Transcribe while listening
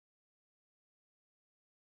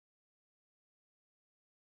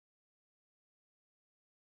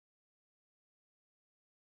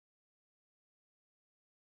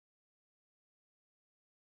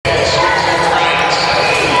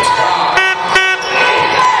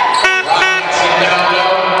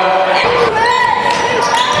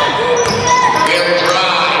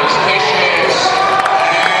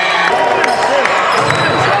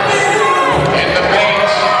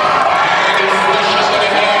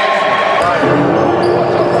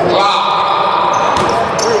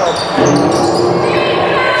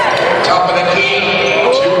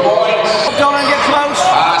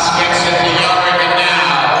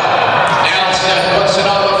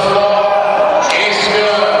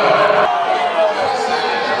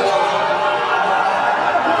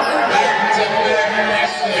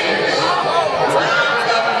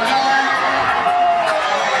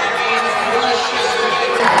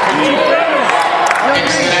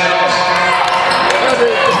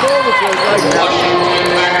Washington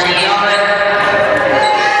back to Yarrick.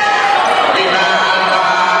 Rebound.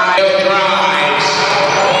 Hill drives.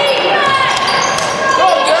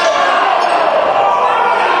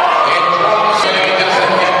 It drops and he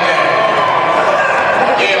doesn't get there.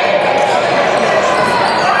 Hill.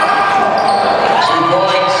 2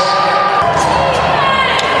 points.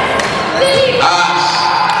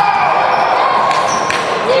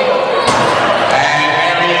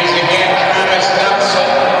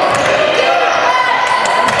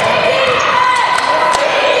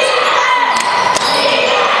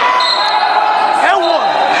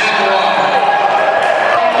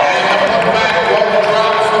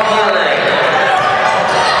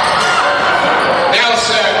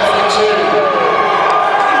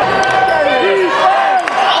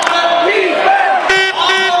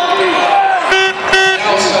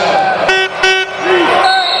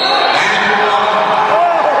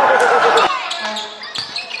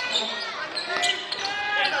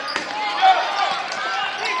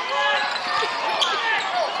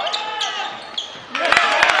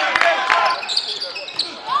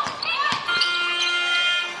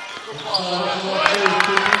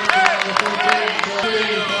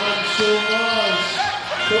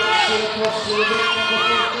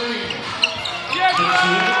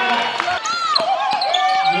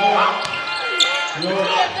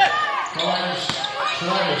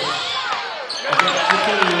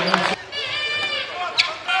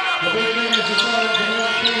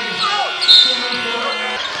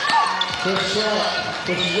 First shot,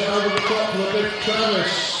 pushes it over the top for the big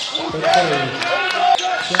Travis. Okay.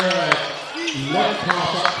 Sarah, left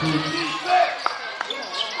pass up to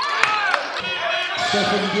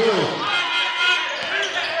Stephen Gill.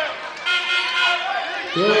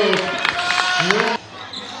 Gill.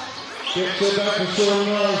 Gets it back to Sean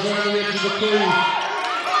Miles, round into the three.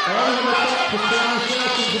 Over the top for Sean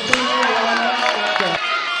Shelton to 2-0.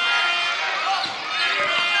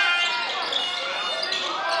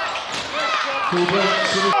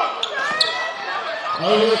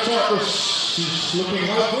 Over the top, she's looking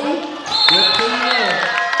hopeful. Get 2-0.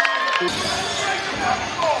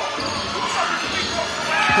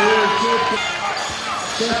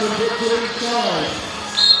 Second puts it inside.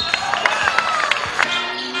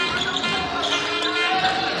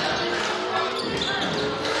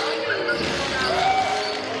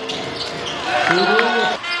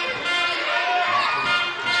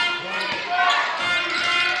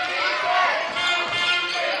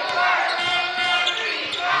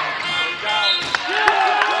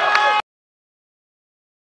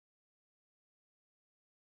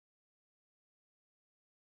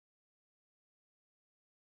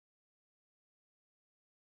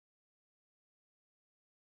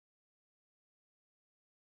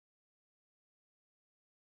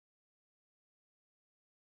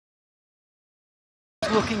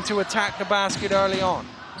 Looking to attack the basket early on.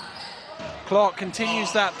 Clark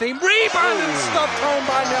continues that theme. Rebound and stopped home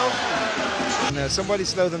by Nelson. And, somebody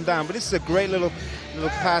slow them down, but this is a great little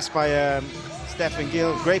pass by Stephen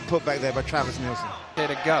Gill. Great putback there by Travis Nelson. There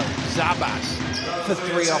to go. Zabas for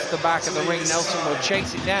 3 off the back of the ring. Nelson will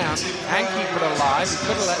chase it down and keep it alive. He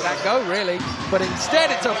could have let that go, really. But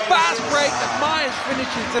instead, it's a fast break that Myers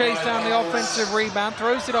finishes. Chase down the offensive rebound,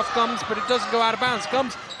 throws it off Gums, but it doesn't go out of bounds.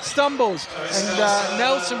 Gums stumbles, and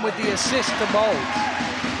Nelson with the assist to Bold.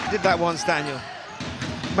 Did that once, Daniel.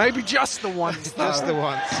 Maybe just the once. Just the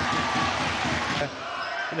once.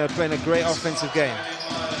 You know, playing a great offensive game.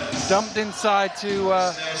 Dumped inside to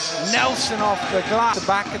Nelson off the glass, the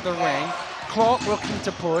back of the ring. Clark looking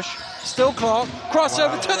to push. Still Clark.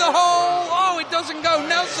 Crossover to the hole. Oh, it doesn't go.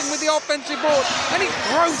 Nelson with the offensive board, and he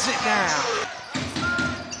throws it down.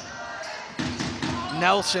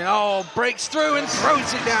 Nelson, oh, breaks through and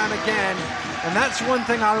throws it down again. And that's one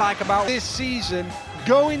thing I like about this season.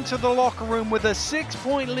 Go into the locker room with a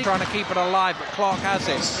 6-point lead. Trying to keep it alive, but Clark has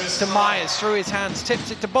it. To Myers, through his hands, tips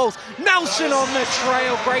it to Bowles. Nelson on the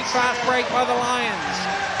trail. Great fast break by the Lions.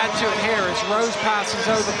 Add to it here as Rose passes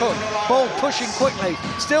over Cook. Bold pushing quickly.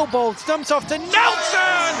 Still Bold. Stumps off to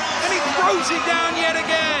Nelson! And he throws it down yet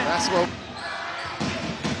again. That's what...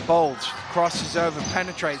 Bold crosses over,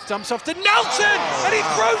 penetrates, dumps off to Nelson! And he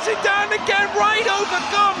throws it down again, right over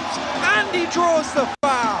Gums! And he draws the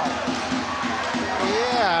foul.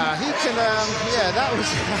 Yeah, he can, yeah,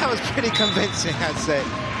 that was pretty convincing, I'd say.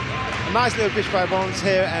 A nice little dish by Bones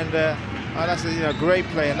here, and oh, that's a great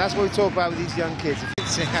play, and that's what we talk about with these young kids.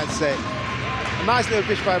 I'd say. A nice little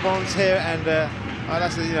dish by Bones here, and oh,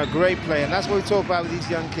 that's a great play, and that's what we talk about with these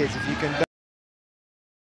young kids. If you can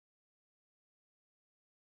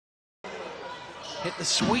hit the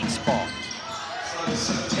sweet spot.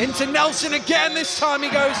 Into Nelson again, this time he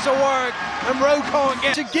goes to work, and Rowe can't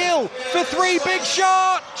get to Gill for three, big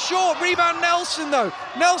shot, short, rebound Nelson though.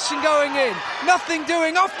 Nelson going in, nothing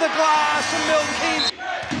doing, off the glass, and Milton Keynes.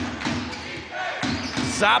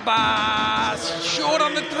 Zabas, short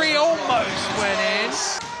on the three, almost went in.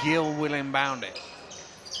 Gill will inbound it.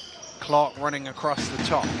 Clark running across the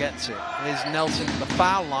top, gets it. Here's Nelson at the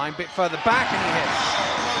foul line, bit further back, and he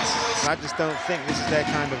hits. I just don't think this is their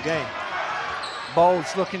kind of game.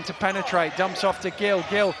 Bowles looking to penetrate, dumps off to Gill.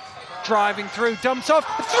 Gill driving through, dumps off,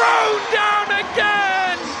 thrown down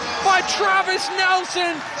again by Travis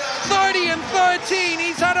Nelson. 30 and 13,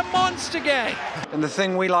 he's had a monster game. And the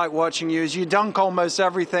thing we like watching you is you dunk almost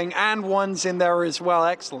everything, and one's in there as well,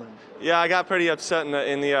 excellent. Yeah, I got pretty upset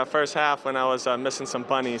in the first half when I was missing some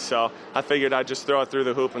bunnies, so I figured I'd just throw it through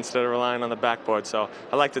the hoop instead of relying on the backboard. So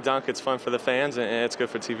I like to dunk, it's fun for the fans, and it's good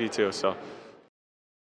for TV too. So.